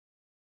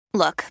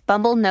Look,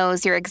 Bumble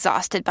knows you're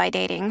exhausted by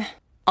dating.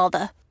 All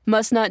the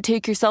must not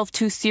take yourself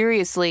too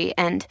seriously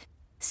and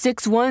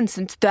 6'1"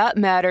 since that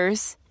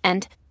matters.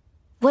 And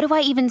what do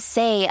I even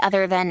say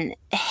other than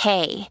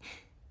hey?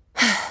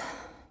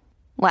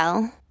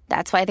 Well,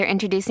 that's why they're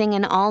introducing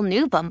an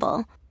all-new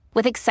Bumble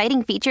with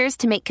exciting features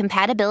to make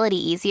compatibility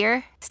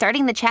easier,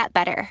 starting the chat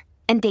better,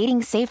 and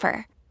dating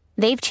safer.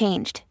 They've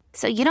changed,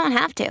 so you don't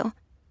have to.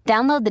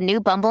 Download the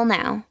new Bumble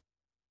now.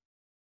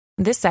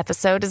 This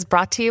episode is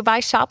brought to you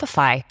by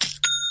Shopify.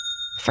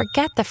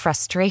 Forget the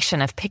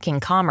frustration of picking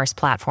commerce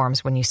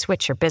platforms when you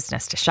switch your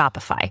business to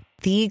Shopify,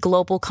 the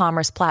global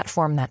commerce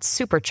platform that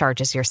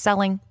supercharges your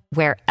selling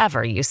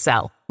wherever you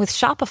sell. With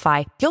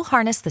Shopify, you'll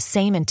harness the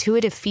same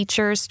intuitive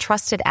features,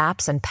 trusted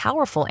apps, and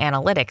powerful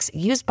analytics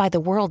used by the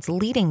world's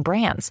leading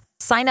brands.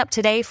 Sign up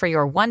today for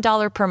your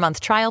 $1 per month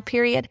trial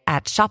period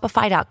at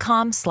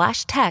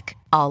shopify.com/tech,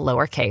 all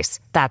lowercase.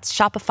 That's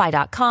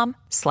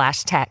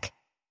shopify.com/tech.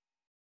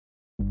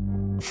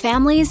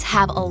 Families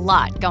have a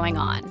lot going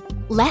on.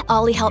 Let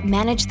Ollie help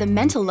manage the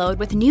mental load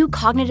with new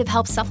cognitive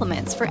help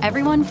supplements for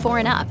everyone 4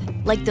 and up,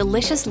 like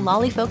delicious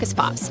Lolly Focus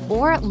Pops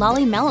or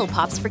Lolly Mellow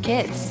Pops for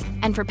kids.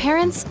 And for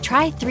parents,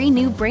 try 3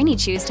 new Brainy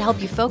Chews to help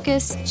you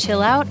focus,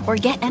 chill out, or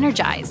get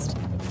energized.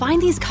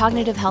 Find these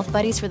cognitive health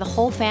buddies for the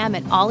whole fam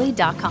at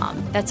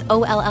ollie.com. That's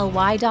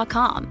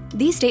OLLY.com.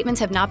 These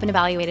statements have not been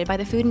evaluated by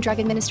the Food and Drug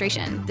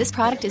Administration. This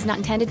product is not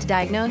intended to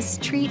diagnose,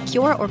 treat,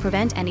 cure, or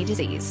prevent any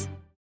disease.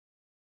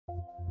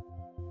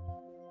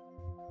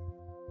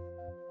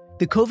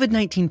 The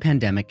COVID-19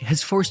 pandemic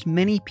has forced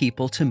many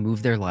people to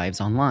move their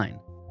lives online.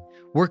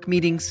 Work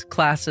meetings,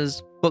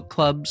 classes, book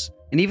clubs,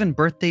 and even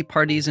birthday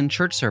parties and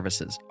church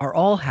services are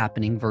all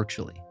happening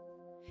virtually.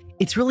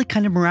 It's really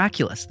kind of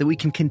miraculous that we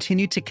can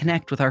continue to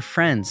connect with our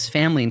friends,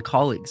 family, and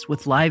colleagues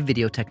with live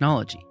video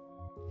technology.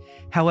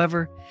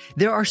 However,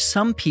 there are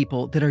some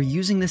people that are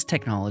using this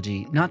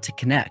technology not to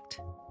connect,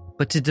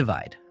 but to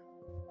divide.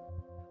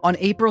 On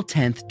April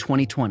 10th,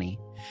 2020,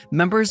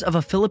 members of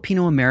a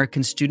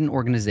Filipino-American student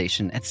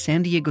organization at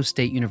San Diego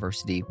State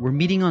University were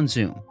meeting on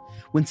Zoom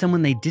when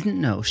someone they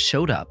didn't know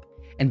showed up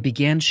and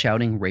began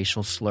shouting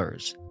racial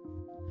slurs.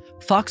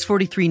 Fox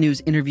 43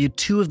 News interviewed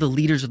 2 of the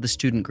leaders of the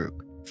student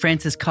group,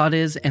 Francis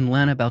Cadiz and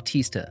Lana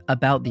Bautista,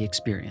 about the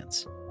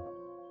experience.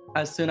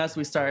 As soon as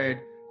we started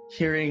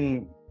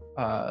hearing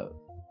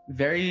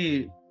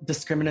very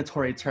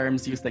discriminatory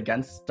terms used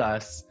against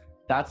us,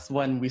 that's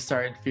when we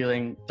started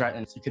feeling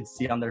threatened. You could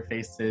see on their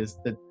faces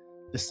the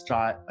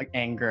distraught,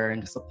 anger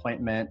and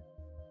disappointment.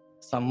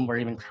 Some were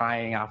even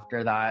crying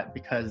after that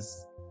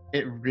because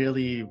it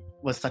really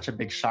was such a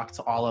big shock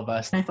to all of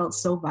us. I felt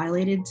so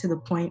violated to the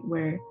point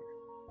where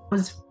I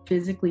was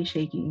physically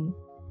shaking.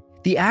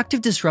 The act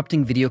of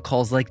disrupting video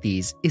calls like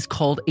these is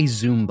called a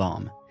Zoom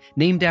bomb,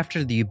 named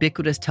after the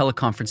ubiquitous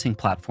teleconferencing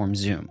platform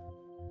Zoom.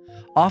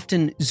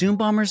 Often, Zoom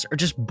bombers are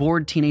just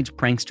bored teenage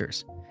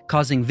pranksters,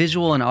 causing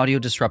visual and audio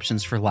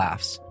disruptions for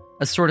laughs,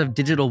 a sort of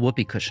digital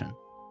whoopee cushion.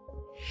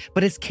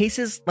 But as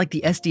cases like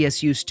the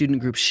SDSU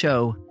student group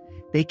show,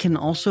 they can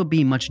also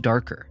be much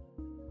darker.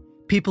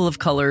 People of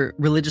color,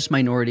 religious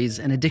minorities,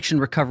 and addiction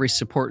recovery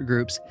support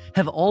groups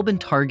have all been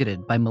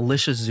targeted by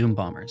malicious Zoom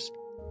bombers.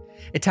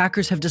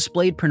 Attackers have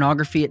displayed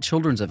pornography at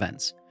children's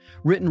events,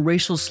 written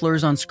racial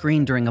slurs on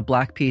screen during a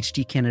black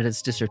PhD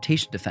candidate's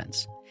dissertation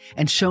defense,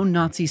 and shown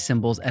Nazi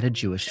symbols at a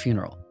Jewish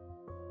funeral.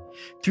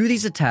 Through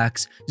these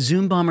attacks,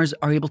 Zoom bombers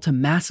are able to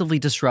massively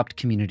disrupt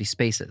community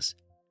spaces.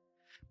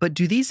 But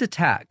do these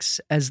attacks,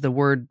 as the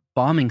word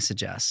bombing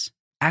suggests,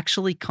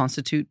 actually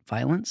constitute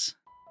violence?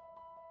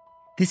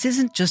 This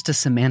isn't just a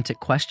semantic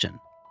question.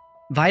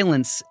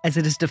 Violence, as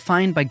it is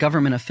defined by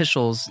government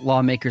officials,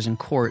 lawmakers, and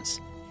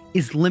courts,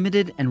 is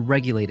limited and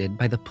regulated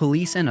by the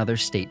police and other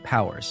state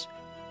powers.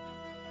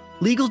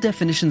 Legal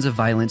definitions of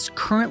violence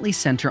currently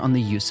center on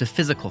the use of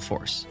physical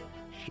force.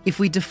 If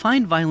we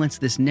define violence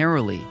this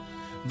narrowly,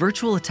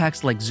 virtual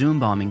attacks like Zoom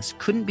bombings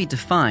couldn't be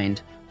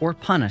defined or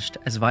punished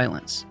as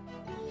violence.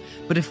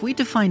 But if we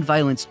define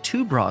violence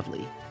too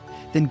broadly,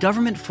 then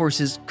government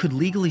forces could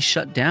legally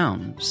shut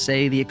down,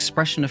 say, the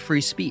expression of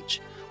free speech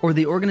or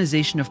the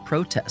organization of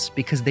protests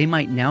because they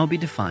might now be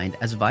defined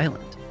as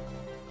violent.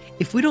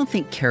 If we don't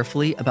think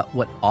carefully about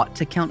what ought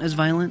to count as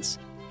violence,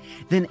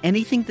 then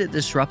anything that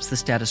disrupts the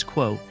status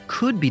quo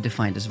could be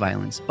defined as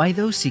violence by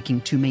those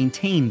seeking to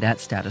maintain that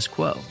status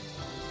quo.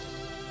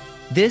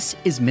 This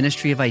is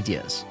Ministry of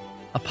Ideas,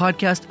 a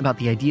podcast about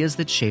the ideas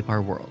that shape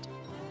our world.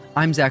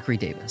 I'm Zachary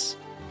Davis.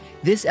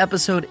 This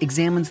episode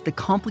examines the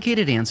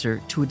complicated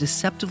answer to a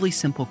deceptively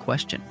simple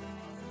question.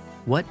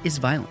 What is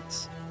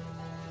violence?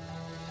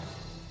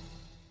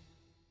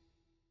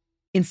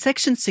 In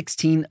Section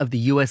 16 of the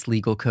U.S.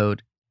 Legal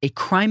Code, a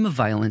crime of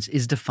violence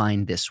is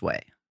defined this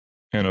way.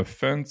 An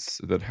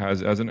offense that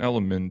has as an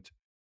element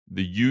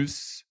the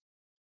use,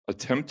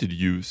 attempted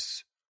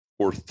use,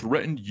 or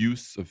threatened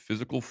use of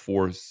physical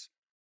force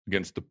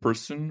against the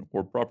person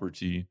or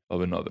property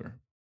of another.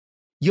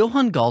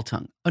 Johan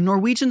Galtung, a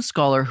Norwegian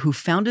scholar who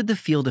founded the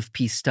field of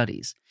peace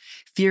studies,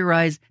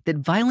 theorized that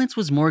violence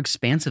was more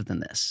expansive than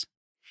this.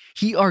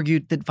 He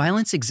argued that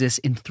violence exists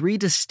in three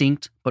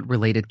distinct but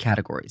related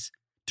categories: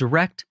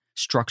 direct,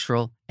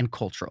 structural, and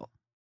cultural.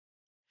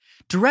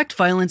 Direct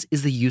violence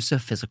is the use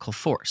of physical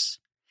force.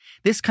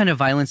 This kind of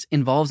violence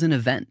involves an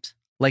event,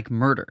 like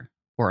murder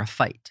or a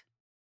fight.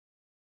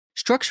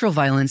 Structural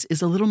violence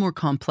is a little more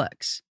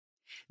complex.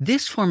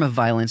 This form of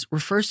violence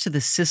refers to the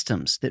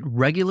systems that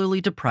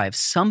regularly deprive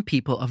some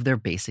people of their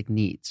basic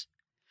needs.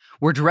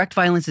 Where direct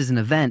violence is an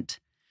event,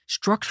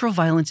 structural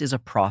violence is a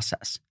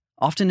process,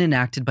 often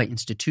enacted by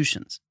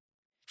institutions.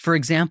 For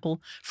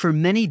example, for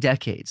many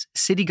decades,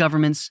 city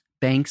governments,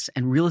 banks,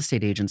 and real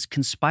estate agents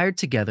conspired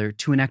together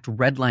to enact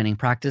redlining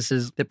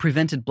practices that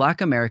prevented Black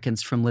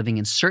Americans from living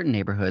in certain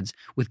neighborhoods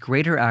with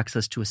greater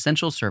access to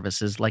essential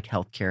services like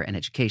healthcare and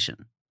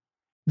education.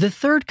 The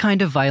third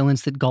kind of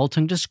violence that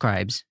Galtung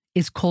describes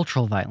is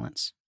cultural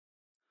violence.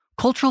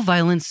 Cultural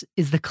violence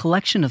is the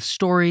collection of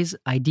stories,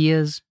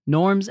 ideas,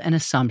 norms, and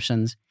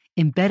assumptions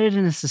embedded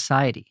in a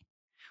society,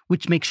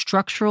 which makes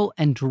structural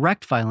and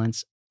direct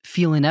violence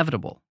feel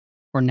inevitable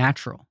or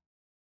natural.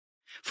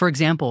 For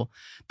example,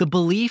 the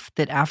belief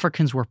that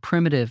Africans were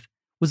primitive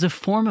was a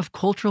form of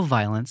cultural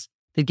violence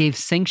that gave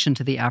sanction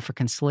to the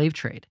African slave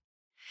trade,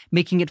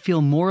 making it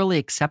feel morally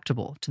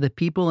acceptable to the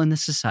people in the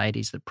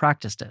societies that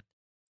practiced it.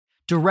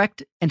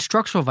 Direct and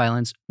structural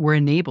violence were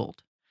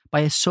enabled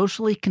by a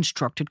socially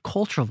constructed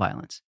cultural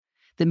violence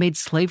that made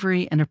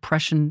slavery and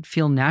oppression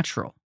feel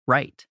natural,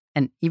 right,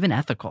 and even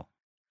ethical.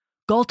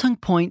 Galtung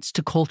points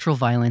to cultural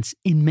violence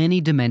in many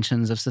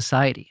dimensions of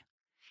society: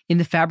 in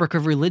the fabric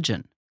of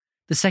religion,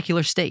 the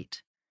secular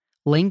state,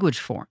 language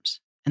forms,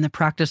 and the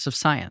practice of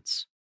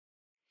science.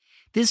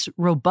 This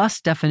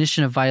robust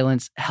definition of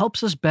violence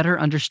helps us better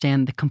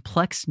understand the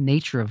complex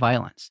nature of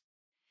violence.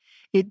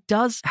 It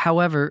does,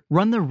 however,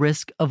 run the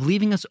risk of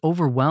leaving us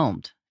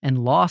overwhelmed and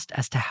lost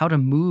as to how to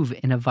move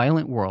in a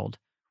violent world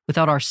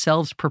without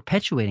ourselves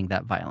perpetuating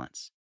that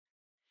violence.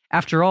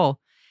 After all,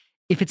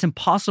 if it's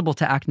impossible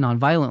to act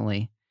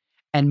nonviolently,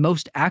 and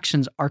most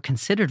actions are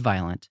considered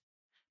violent,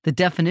 the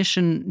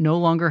definition no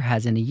longer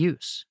has any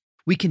use.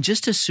 We can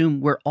just assume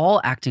we're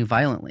all acting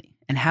violently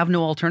and have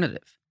no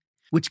alternative,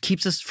 which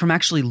keeps us from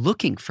actually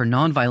looking for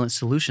nonviolent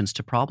solutions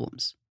to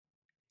problems.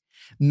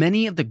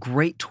 Many of the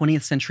great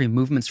 20th century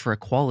movements for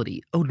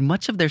equality owed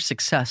much of their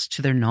success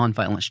to their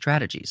nonviolent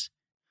strategies.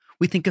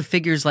 We think of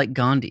figures like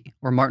Gandhi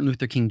or Martin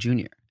Luther King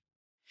Jr.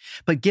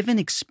 But given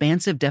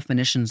expansive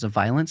definitions of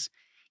violence,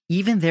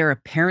 even their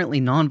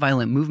apparently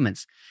nonviolent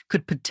movements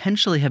could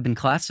potentially have been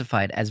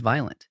classified as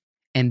violent,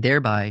 and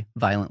thereby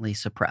violently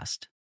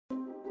suppressed.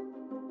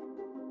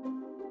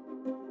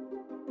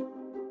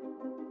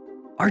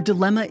 Our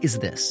dilemma is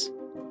this: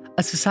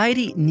 a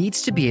society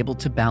needs to be able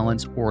to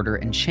balance order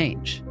and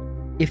change.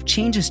 If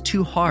change is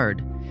too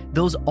hard,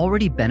 those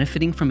already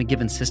benefiting from a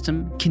given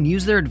system can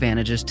use their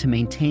advantages to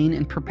maintain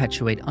and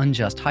perpetuate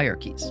unjust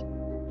hierarchies.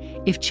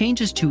 If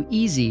change is too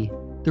easy,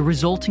 the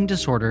resulting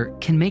disorder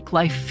can make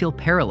life feel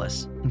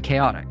perilous and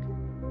chaotic.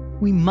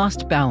 We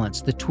must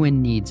balance the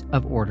twin needs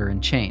of order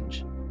and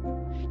change.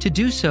 To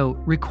do so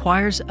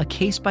requires a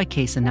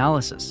case-by-case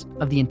analysis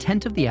of the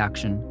intent of the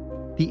action,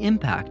 the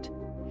impact,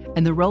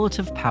 and the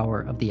relative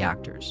power of the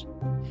actors.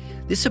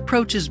 This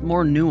approach is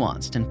more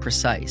nuanced and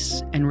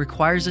precise and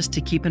requires us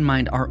to keep in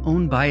mind our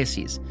own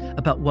biases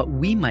about what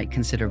we might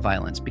consider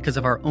violence because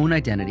of our own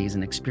identities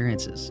and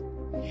experiences.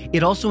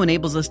 It also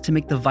enables us to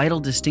make the vital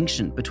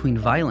distinction between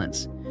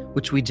violence,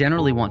 which we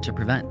generally want to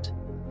prevent,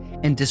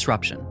 and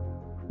disruption,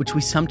 which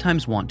we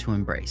sometimes want to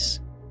embrace.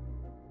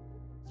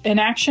 An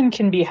action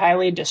can be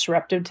highly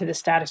disruptive to the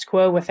status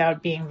quo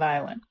without being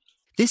violent.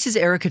 This is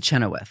Erica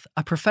Chenoweth,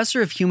 a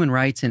professor of human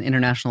rights and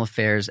international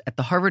affairs at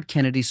the Harvard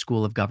Kennedy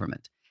School of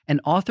Government,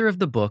 and author of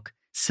the book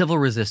Civil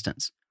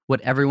Resistance: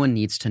 What Everyone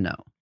Needs to Know.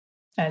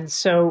 And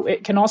so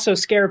it can also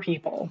scare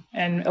people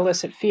and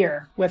elicit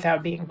fear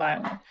without being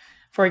violent.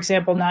 For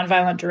example,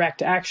 nonviolent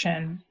direct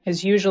action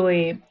is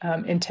usually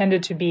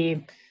intended to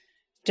be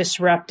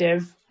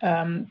disruptive,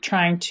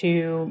 trying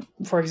to,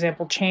 for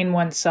example, chain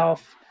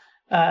oneself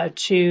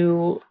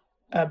to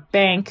a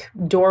bank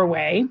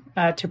doorway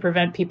to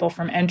prevent people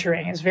from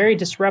entering is very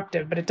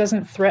disruptive, but it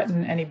doesn't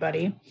threaten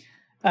anybody,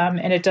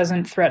 and it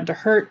doesn't threaten to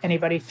hurt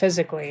anybody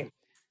physically.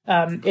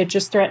 It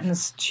just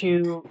threatens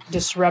to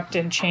disrupt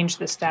and change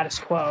the status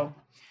quo.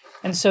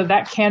 And so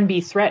that can be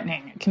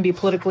threatening. It can be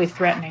politically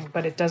threatening,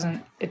 but it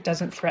doesn't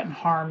threaten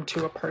harm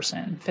to a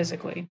person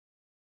physically.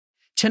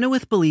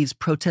 Chenoweth believes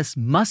protests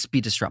must be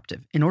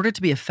disruptive in order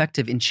to be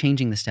effective in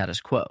changing the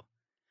status quo.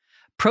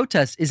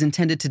 Protest is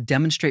intended to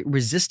demonstrate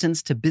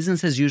resistance to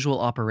business-as-usual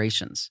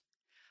operations.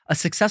 A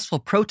successful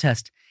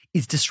protest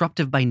is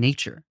disruptive by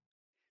nature.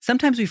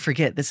 Sometimes we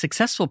forget that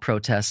successful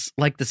protests,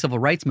 like the civil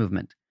rights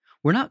movement,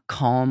 were not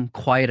calm,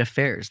 quiet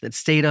affairs that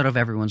stayed out of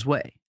everyone's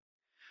way.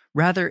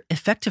 Rather,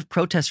 effective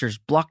protesters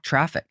blocked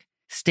traffic,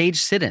 staged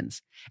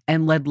sit-ins,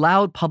 and led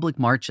loud public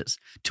marches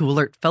to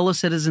alert fellow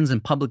citizens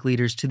and public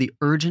leaders to the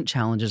urgent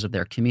challenges of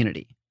their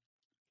community.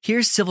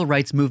 Here's civil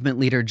rights movement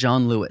leader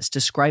John Lewis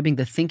describing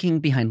the thinking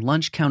behind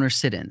lunch counter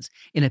sit-ins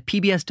in a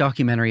PBS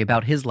documentary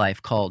about his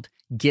life called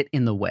Get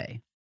in the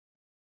Way.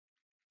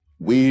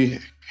 we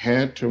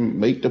had to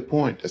make the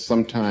point that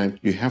sometimes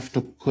you have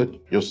to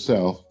put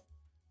yourself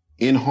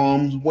in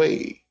harm's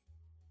way.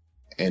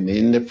 And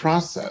in the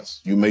process,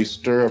 you may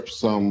stir up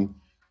some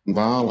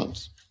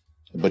violence,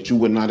 but you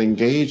would not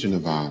engage in the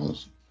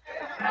violence.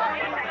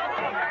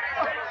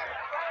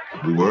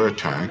 We were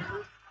attacked.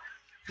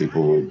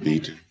 People were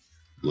beaten,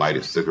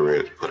 lighted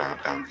cigarettes put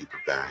out down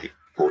people's back,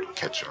 poured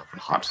ketchup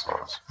and hot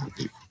sauce on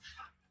people.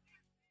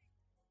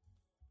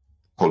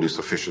 Police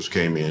officials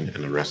came in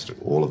and arrested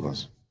all of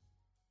us.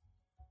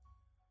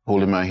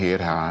 Holding my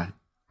head high,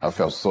 I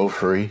felt so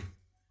free.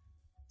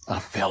 I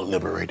felt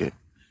liberated.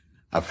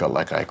 I felt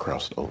like I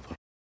crossed over.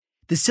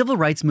 The civil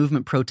rights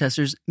movement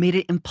protesters made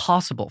it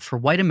impossible for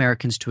white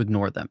Americans to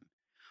ignore them,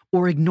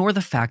 or ignore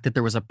the fact that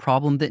there was a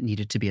problem that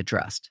needed to be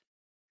addressed.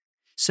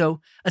 So,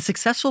 a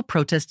successful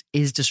protest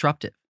is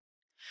disruptive.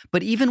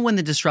 But even when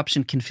the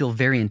disruption can feel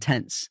very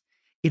intense,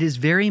 it is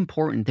very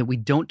important that we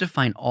don't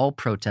define all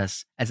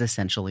protests as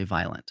essentially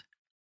violent.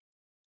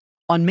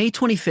 On May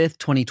 25th,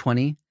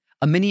 2020,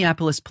 a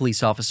Minneapolis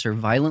police officer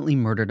violently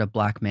murdered a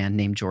black man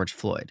named George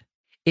Floyd.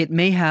 It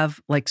may have,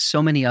 like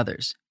so many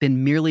others,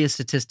 been merely a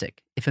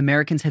statistic if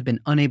Americans had been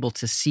unable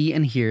to see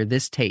and hear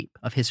this tape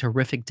of his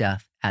horrific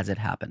death as it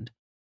happened.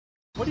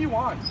 What do you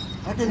want?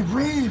 I can't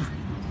breathe.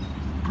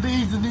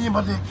 Please, the knee in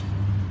my dick.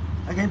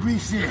 I can't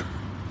breathe shit.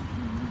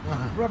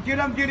 Bro, get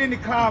up, get in the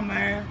car,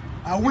 man.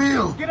 I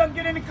will. Get up,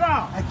 get in the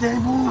car. I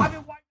can't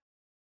move.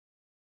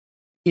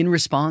 In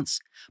response,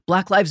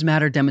 Black Lives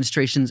Matter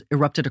demonstrations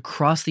erupted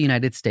across the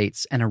United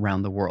States and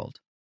around the world.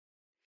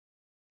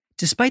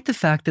 Despite the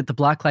fact that the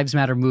Black Lives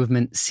Matter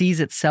movement sees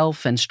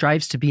itself and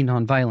strives to be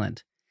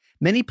nonviolent,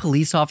 many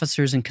police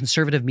officers and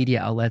conservative media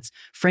outlets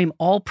frame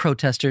all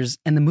protesters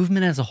and the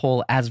movement as a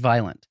whole as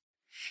violent.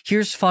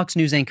 Here's Fox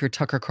News anchor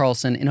Tucker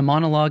Carlson in a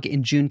monologue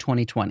in June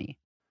 2020.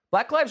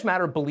 Black Lives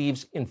Matter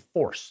believes in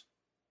force.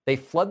 They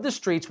flood the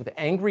streets with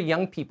angry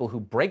young people who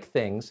break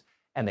things,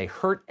 and they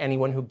hurt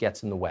anyone who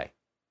gets in the way.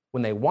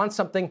 When they want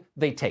something,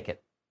 they take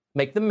it.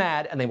 Make them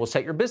mad, and they will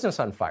set your business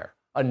on fire.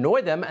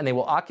 Annoy them, and they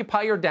will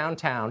occupy your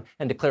downtown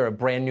and declare a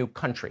brand new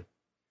country.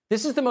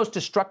 This is the most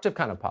destructive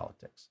kind of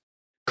politics.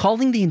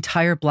 Calling the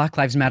entire Black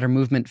Lives Matter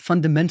movement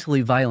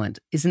fundamentally violent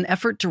is an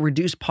effort to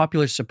reduce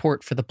popular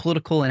support for the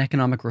political and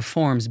economic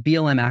reforms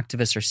BLM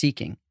activists are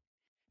seeking.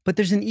 But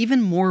there's an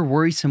even more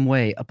worrisome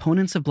way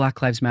opponents of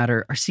Black Lives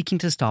Matter are seeking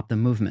to stop the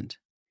movement: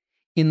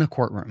 in the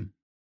courtroom.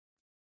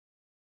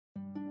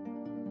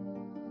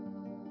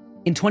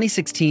 In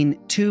 2016,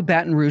 2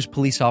 Baton Rouge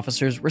police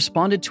officers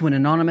responded to an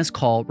anonymous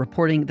call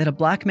reporting that a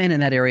black man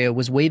in that area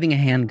was waving a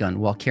handgun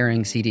while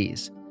carrying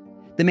CDs.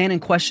 The man in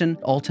question,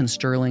 Alton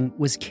Sterling,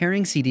 was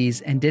carrying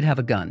CDs and did have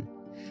a gun,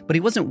 but he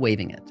wasn't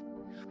waving it.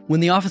 When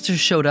the officers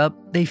showed up,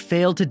 they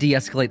failed to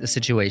de-escalate the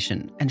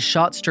situation and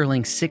shot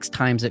Sterling 6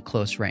 times at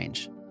close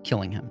range,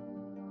 killing him.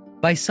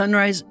 By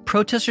sunrise,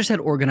 protesters had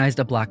organized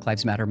a Black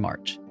Lives Matter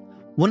march.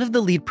 One of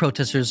the lead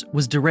protesters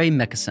was DeRay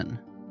McKesson.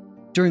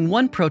 During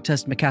one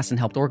protest McKesson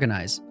helped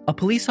organize, a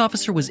police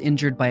officer was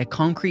injured by a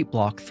concrete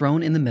block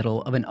thrown in the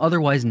middle of an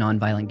otherwise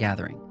nonviolent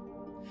gathering.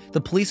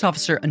 The police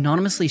officer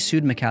anonymously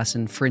sued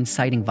McKesson for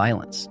inciting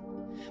violence.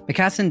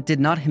 McKesson did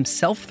not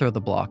himself throw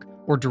the block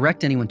or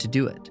direct anyone to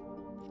do it.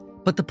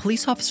 But the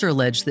police officer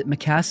alleged that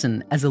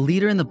McKesson, as a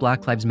leader in the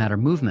Black Lives Matter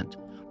movement,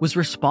 was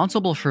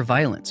responsible for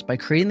violence by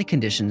creating the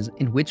conditions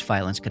in which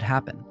violence could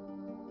happen.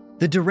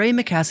 The DeRay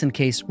McKesson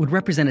case would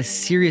represent a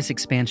serious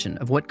expansion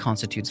of what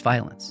constitutes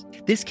violence.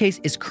 This case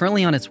is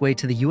currently on its way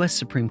to the U.S.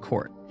 Supreme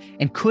Court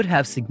and could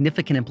have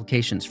significant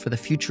implications for the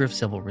future of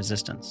civil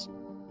resistance.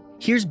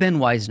 Here's Ben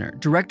Weisner,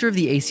 director of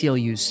the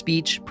ACLU's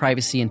Speech,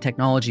 Privacy, and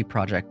Technology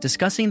Project,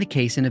 discussing the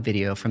case in a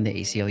video from the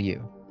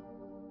ACLU.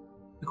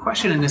 The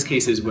question in this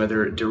case is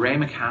whether DeRay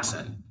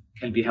McKesson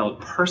can be held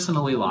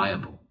personally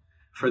liable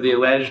for the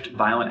alleged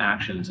violent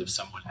actions of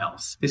someone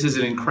else. This is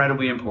an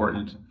incredibly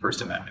important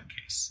First Amendment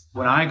case.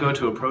 When I go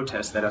to a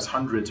protest that has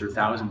hundreds or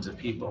thousands of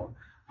people,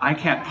 I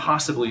can't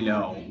possibly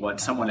know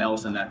what someone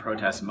else in that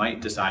protest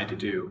might decide to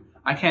do.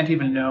 I can't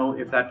even know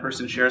if that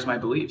person shares my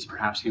beliefs.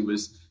 Perhaps he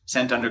was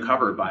sent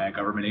undercover by a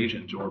government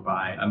agent or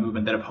by a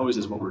movement that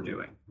opposes what we're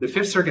doing. The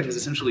Fifth Circuit has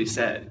essentially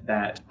said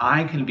that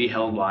I can be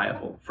held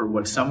liable for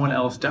what someone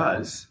else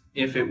does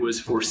if it was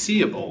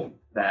foreseeable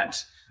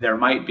that there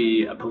might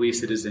be a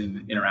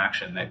police-citizen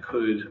interaction that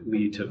could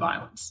lead to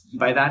violence.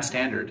 By that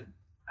standard,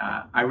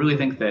 I really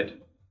think that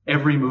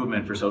every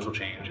movement for social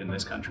change in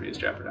this country is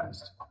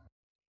jeopardized.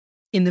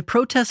 In the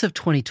protests of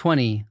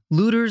 2020,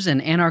 looters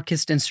and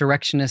anarchist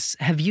insurrectionists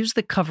have used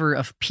the cover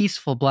of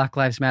peaceful Black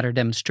Lives Matter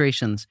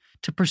demonstrations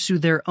to pursue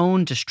their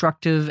own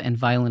destructive and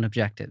violent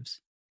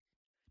objectives.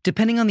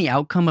 Depending on the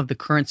outcome of the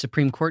current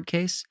Supreme Court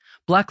case,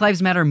 Black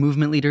Lives Matter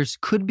movement leaders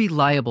could be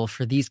liable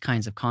for these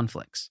kinds of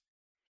conflicts.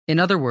 In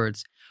other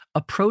words,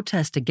 a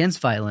protest against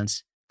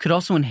violence could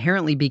also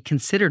inherently be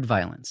considered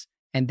violence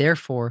and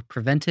therefore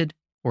prevented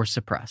or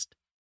suppressed.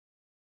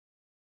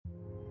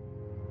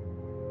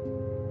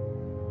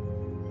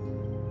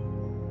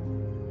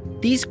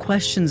 These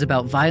questions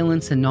about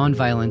violence and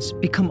nonviolence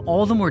become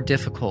all the more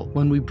difficult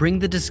when we bring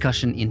the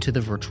discussion into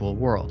the virtual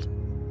world.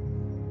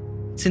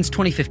 Since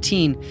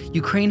 2015,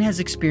 Ukraine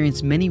has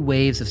experienced many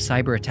waves of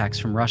cyber attacks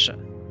from Russia.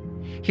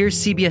 Here's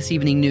CBS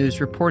Evening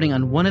News reporting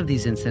on one of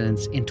these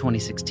incidents in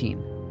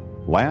 2016.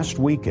 Last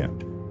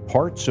weekend,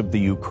 parts of the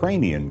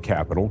Ukrainian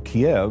capital,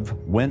 Kiev,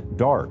 went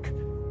dark.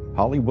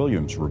 Holly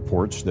Williams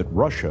reports that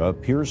Russia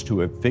appears to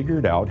have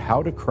figured out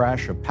how to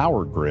crash a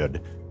power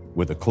grid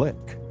with a click.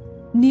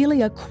 Nearly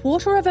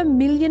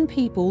 250,000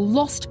 people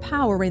lost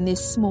power in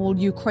this small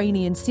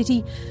Ukrainian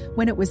city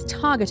when it was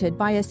targeted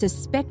by a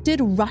suspected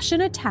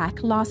Russian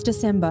attack last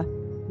December.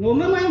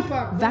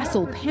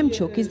 Vasyl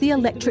Pemchuk is the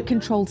Electric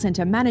Control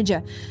Center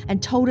manager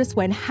and told us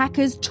when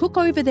hackers took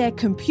over their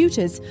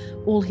computers,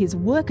 all his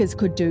workers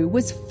could do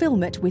was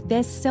film it with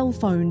their cell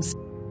phones.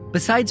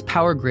 Besides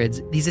power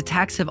grids, these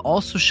attacks have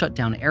also shut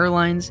down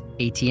airlines,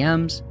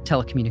 ATMs,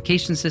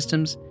 telecommunication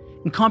systems,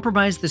 and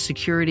compromised the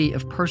security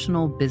of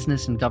personal,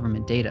 business, and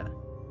government data.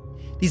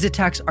 These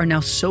attacks are now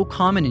so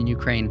common in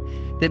Ukraine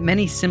that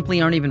many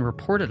simply aren't even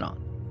reported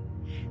on.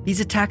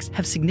 These attacks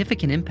have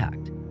significant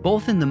impact,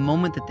 both in the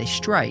moment that they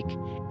strike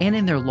and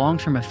in their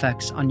long-term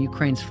effects on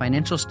Ukraine's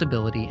financial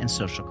stability and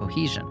social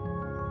cohesion.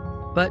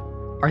 But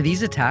are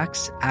these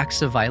attacks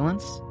acts of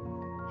violence?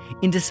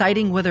 In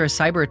deciding whether a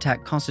cyber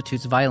attack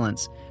constitutes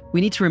violence, we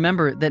need to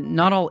remember that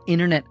not all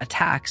internet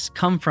attacks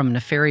come from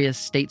nefarious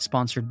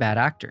state-sponsored bad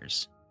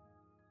actors.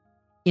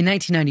 In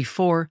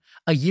 1994,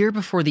 a year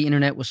before the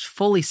internet was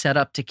fully set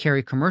up to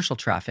carry commercial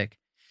traffic,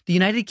 the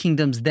United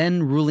Kingdom's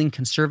then ruling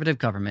Conservative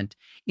government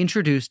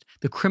introduced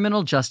the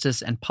Criminal Justice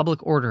and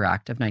Public Order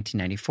Act of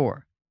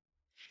 1994.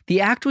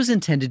 The act was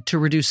intended to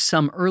reduce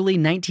some early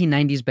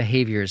 1990s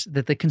behaviors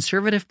that the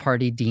Conservative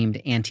Party deemed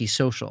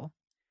antisocial,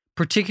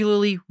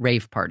 particularly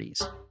rave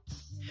parties.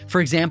 For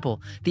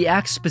example, the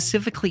act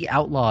specifically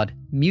outlawed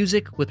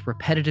music with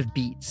repetitive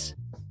beats,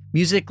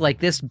 music like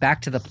this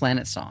Back to the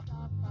Planet song.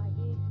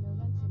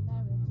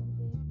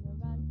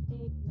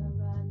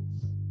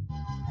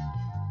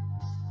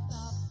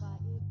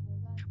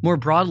 More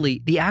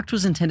broadly, the act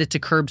was intended to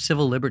curb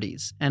civil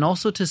liberties and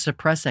also to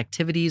suppress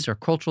activities or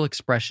cultural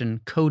expression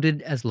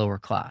coded as lower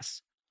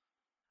class.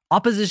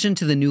 Opposition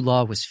to the new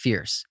law was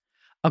fierce.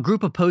 A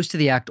group opposed to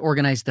the act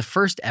organized the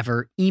first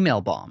ever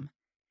email bomb.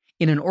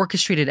 In an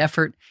orchestrated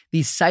effort,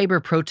 these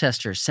cyber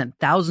protesters sent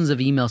thousands of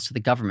emails to the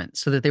government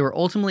so that they were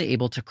ultimately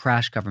able to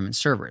crash government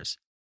servers.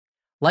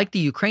 Like the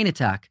Ukraine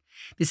attack,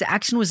 this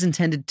action was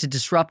intended to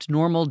disrupt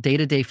normal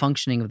day-to-day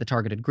functioning of the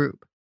targeted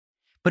group.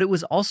 But it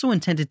was also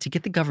intended to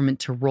get the government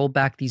to roll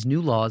back these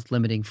new laws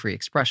limiting free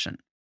expression.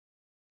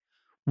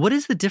 What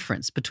is the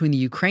difference between the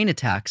Ukraine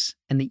attacks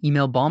and the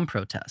email bomb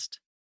protest?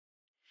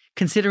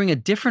 Considering a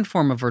different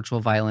form of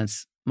virtual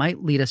violence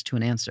might lead us to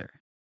an answer.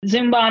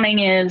 Zoom bombing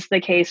is the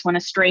case when a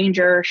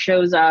stranger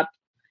shows up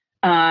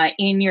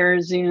in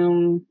your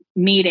Zoom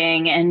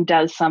meeting and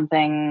does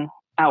something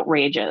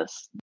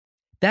outrageous.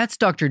 That's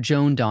Dr.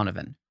 Joan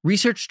Donovan,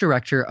 Research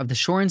Director of the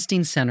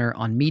Shorenstein Center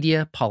on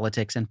Media,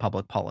 Politics, and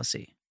Public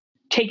Policy.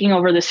 Taking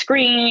over the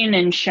screen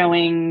and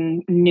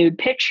showing nude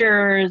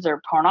pictures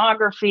or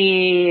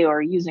pornography,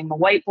 or using the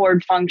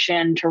whiteboard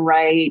function to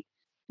write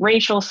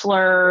racial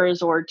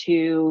slurs, or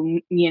to,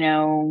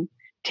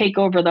 take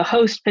over the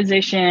host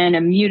position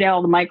and mute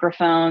all the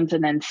microphones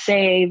and then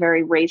say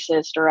very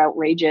racist or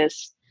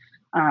outrageous,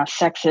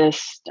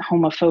 sexist,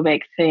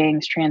 homophobic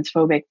things,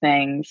 transphobic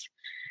things.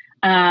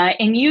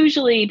 And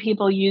usually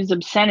people use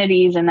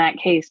obscenities in that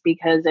case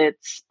because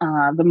it's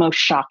the most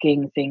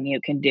shocking thing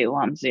you can do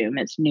on Zoom.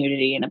 It's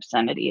nudity and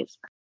obscenities.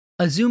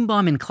 A Zoom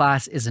bomb in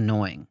class is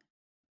annoying,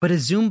 but a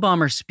Zoom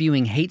bomber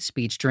spewing hate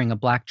speech during a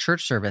Black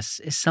church service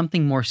is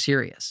something more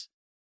serious.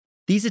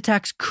 These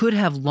attacks could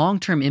have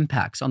long-term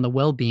impacts on the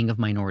well-being of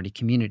minority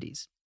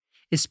communities,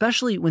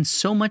 especially when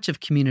so much of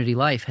community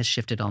life has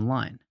shifted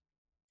online.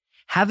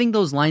 Having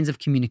those lines of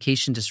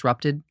communication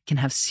disrupted can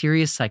have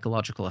serious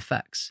psychological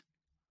effects.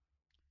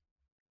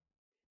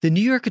 The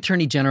New York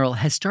Attorney General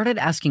has started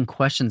asking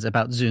questions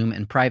about Zoom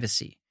and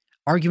privacy,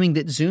 arguing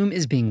that Zoom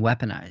is being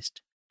weaponized.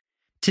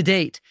 To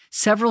date,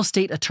 several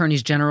state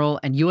attorneys general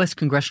and U.S.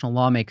 congressional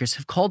lawmakers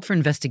have called for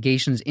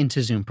investigations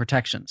into Zoom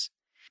protections.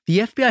 The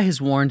FBI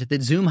has warned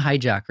that Zoom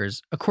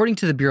hijackers, according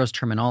to the Bureau's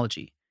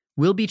terminology,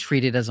 will be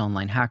treated as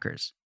online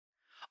hackers.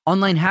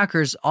 Online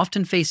hackers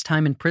often face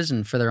time in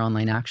prison for their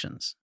online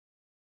actions.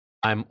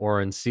 I'm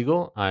Oren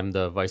Siegel. I'm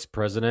the vice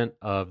president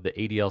of the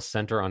ADL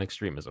Center on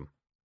Extremism.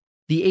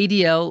 The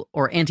ADL,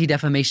 or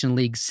Anti-Defamation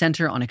League's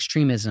Center on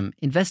Extremism,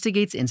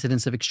 investigates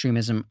incidents of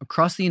extremism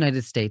across the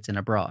United States and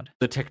abroad.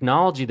 The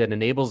technology that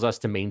enables us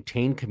to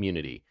maintain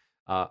community,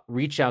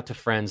 reach out to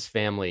friends,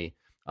 family,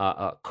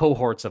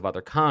 cohorts of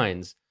other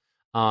kinds,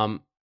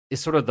 is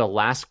sort of the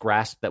last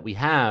grasp that we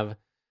have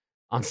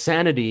on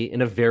sanity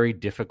in a very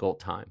difficult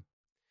time.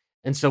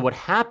 And so what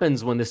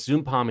happens when this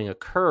Zoom bombing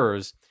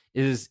occurs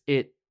is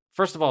it,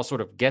 first of all,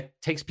 sort of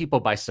takes people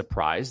by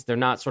surprise. They're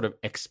not sort of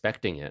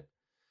expecting it.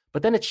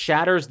 But then it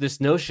shatters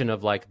this notion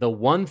of like the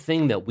one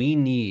thing that we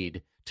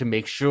need to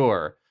make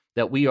sure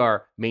that we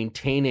are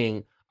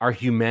maintaining our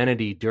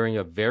humanity during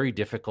a very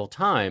difficult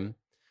time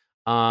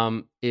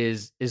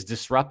is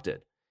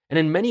disrupted. And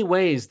in many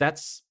ways,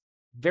 that's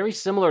very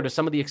similar to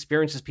some of the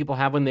experiences people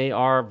have when they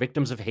are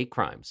victims of hate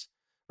crimes,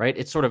 right?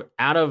 It's sort of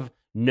out of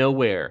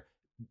nowhere,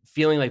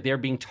 feeling like they're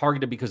being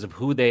targeted because of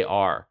who they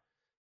are.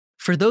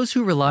 For those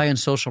who rely on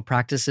social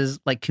practices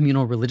like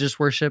communal religious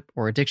worship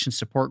or addiction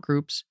support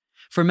groups,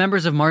 for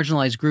members of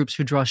marginalized groups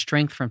who draw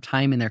strength from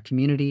time in their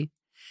community,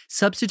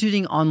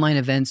 substituting online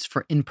events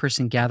for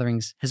in-person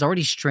gatherings has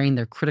already strained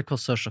their critical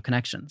social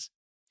connections.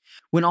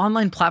 When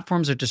online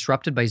platforms are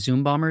disrupted by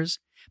Zoom bombers,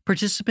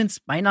 participants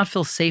might not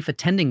feel safe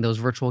attending those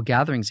virtual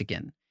gatherings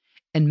again,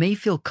 and may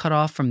feel cut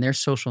off from their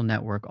social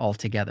network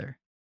altogether.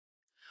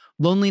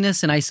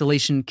 Loneliness and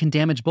isolation can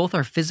damage both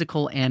our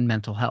physical and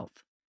mental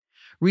health.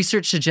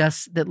 Research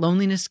suggests that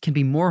loneliness can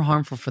be more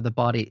harmful for the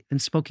body than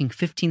smoking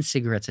 15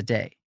 cigarettes a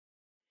day.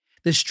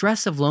 The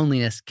stress of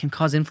loneliness can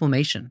cause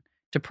inflammation,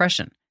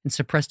 depression, and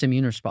suppressed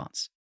immune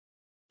response.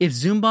 If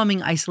Zoom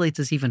bombing isolates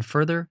us even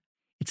further,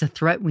 it's a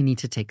threat we need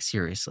to take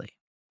seriously.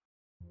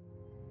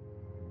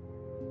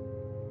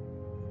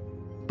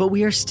 But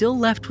we are still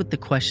left with the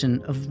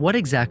question of what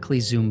exactly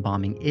Zoom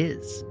bombing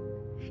is.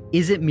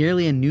 Is it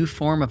merely a new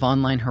form of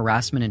online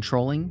harassment and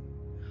trolling?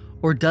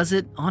 Or does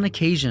it, on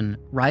occasion,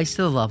 rise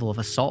to the level of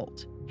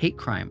assault, hate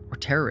crime, or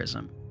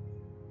terrorism?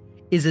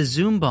 Is a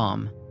Zoom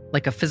bomb,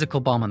 like a physical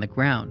bomb on the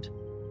ground,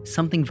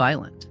 something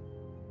violent?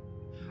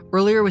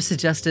 Earlier it was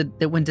suggested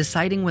that when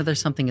deciding whether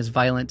something is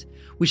violent,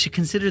 we should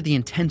consider the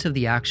intent of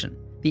the action,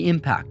 the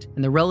impact,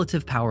 and the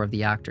relative power of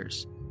the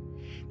actors.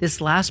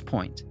 This last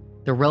point,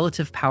 the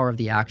relative power of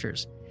the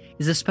actors,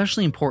 is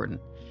especially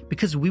important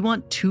because we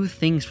want two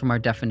things from our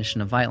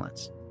definition of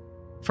violence.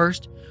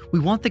 First, we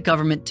want the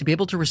government to be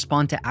able to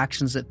respond to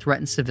actions that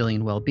threaten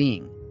civilian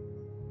well-being.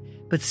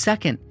 But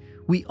second,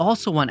 we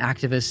also want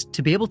activists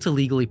to be able to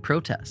legally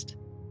protest.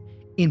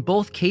 In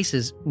both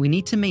cases, we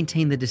need to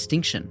maintain the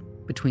distinction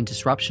between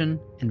disruption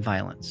and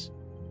violence.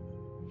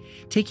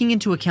 Taking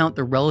into account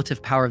the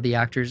relative power of the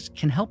actors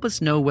can help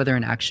us know whether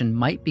an action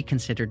might be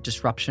considered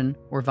disruption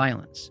or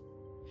violence.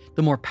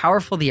 The more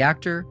powerful the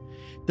actor,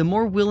 the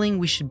more willing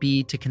we should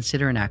be to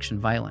consider an action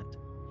violent,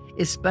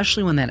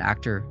 especially when that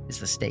actor is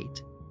the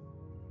state.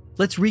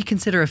 Let's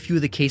reconsider a few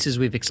of the cases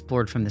we've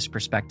explored from this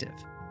perspective.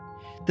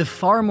 The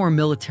far more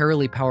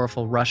militarily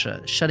powerful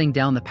Russia shutting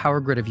down the power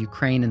grid of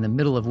Ukraine in the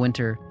middle of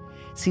winter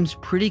seems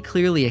pretty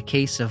clearly a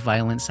case of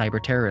violent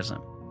cyber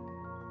terrorism.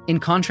 In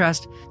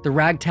contrast, the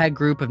ragtag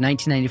group of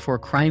 1994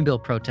 crime bill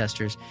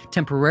protesters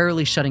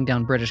temporarily shutting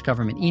down British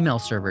government email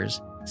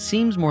servers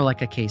seems more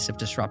like a case of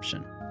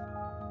disruption.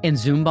 And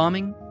Zoom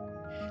bombing?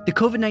 The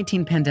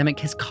COVID-19 pandemic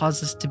has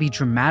caused us to be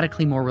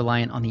dramatically more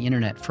reliant on the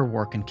internet for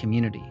work and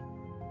community.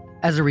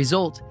 As a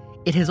result,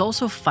 it has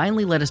also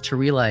finally led us to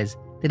realize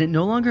that it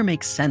no longer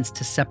makes sense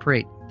to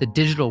separate the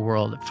digital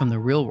world from the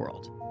real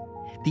world.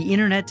 The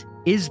internet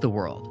is the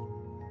world,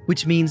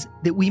 which means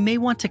that we may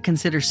want to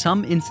consider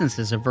some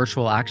instances of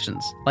virtual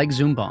actions, like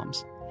Zoom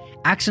bombs,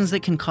 actions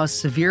that can cause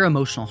severe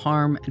emotional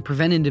harm and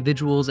prevent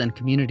individuals and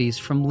communities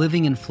from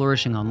living and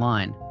flourishing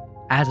online,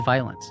 as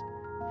violence.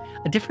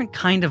 A different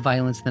kind of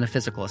violence than a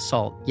physical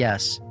assault,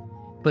 yes,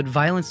 but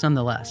violence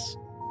nonetheless.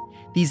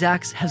 These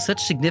acts have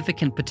such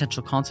significant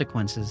potential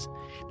consequences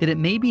that it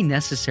may be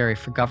necessary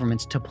for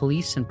governments to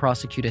police and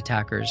prosecute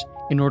attackers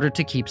in order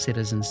to keep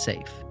citizens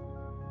safe.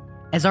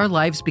 As our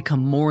lives become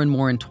more and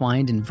more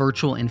entwined in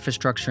virtual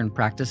infrastructure and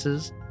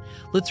practices,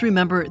 let's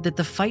remember that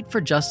the fight for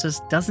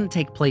justice doesn't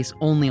take place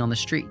only on the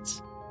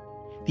streets.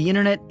 The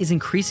internet is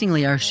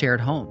increasingly our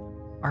shared home,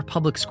 our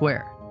public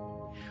square.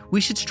 We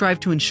should strive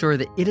to ensure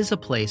that it is a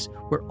place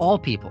where all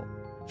people,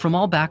 from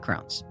all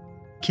backgrounds,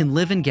 can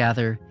live and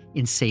gather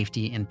in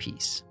safety and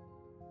peace.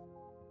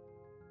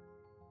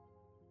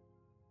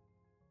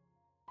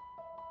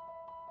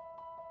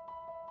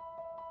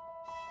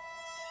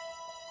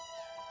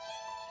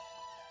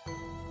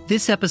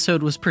 This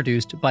episode was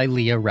produced by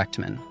Leah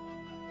Rechtman.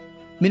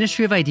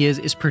 Ministry of Ideas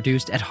is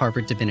produced at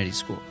Harvard Divinity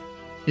School.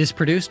 It is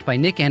produced by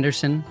Nick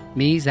Anderson,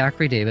 me,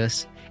 Zachary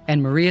Davis,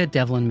 and Maria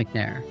Devlin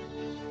McNair.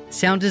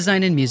 Sound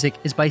design and music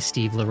is by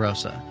Steve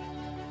LaRosa.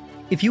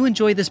 If you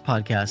enjoy this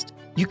podcast,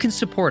 you can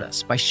support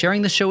us by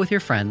sharing the show with your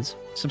friends,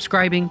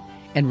 subscribing,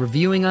 and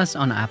reviewing us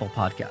on Apple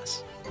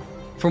Podcasts.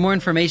 For more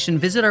information,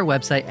 visit our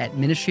website at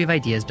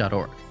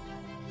ministryofideas.org.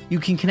 You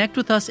can connect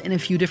with us in a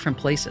few different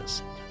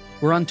places.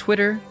 We're on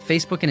Twitter,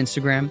 Facebook, and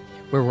Instagram,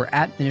 where we're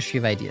at Ministry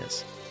of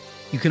Ideas.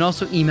 You can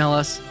also email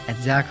us at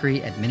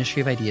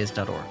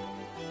zachary@ministryofideas.org.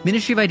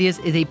 Ministry of Ideas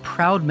is a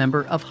proud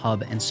member of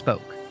Hub and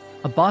Spoke,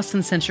 a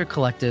Boston-centric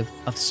collective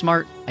of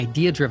smart,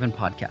 idea-driven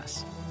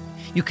podcasts.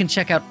 You can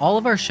check out all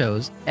of our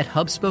shows at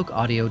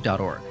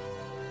hubspokeaudio.org.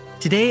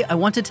 Today, I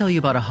want to tell you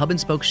about a Hub and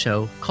Spoke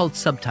show called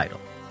Subtitle,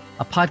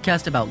 a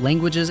podcast about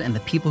languages and the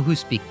people who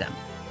speak them.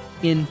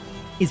 In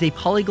Is a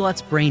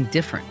Polyglot's Brain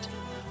Different?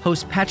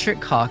 Hosts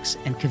Patrick Cox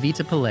and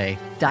Kavita Pillay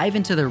dive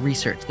into their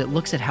research that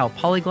looks at how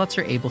polyglots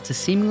are able to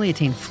seemingly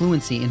attain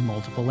fluency in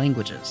multiple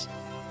languages.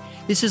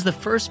 This is the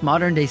first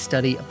modern-day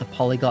study of the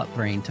polyglot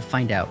brain to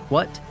find out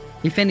what,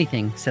 if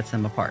anything, sets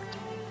them apart.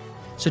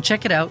 So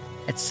check it out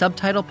at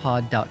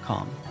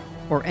subtitlepod.com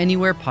or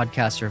anywhere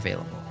podcasts are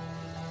available.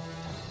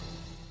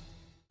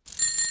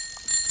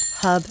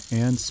 Hub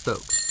and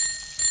Spoke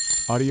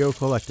Audio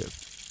Collective.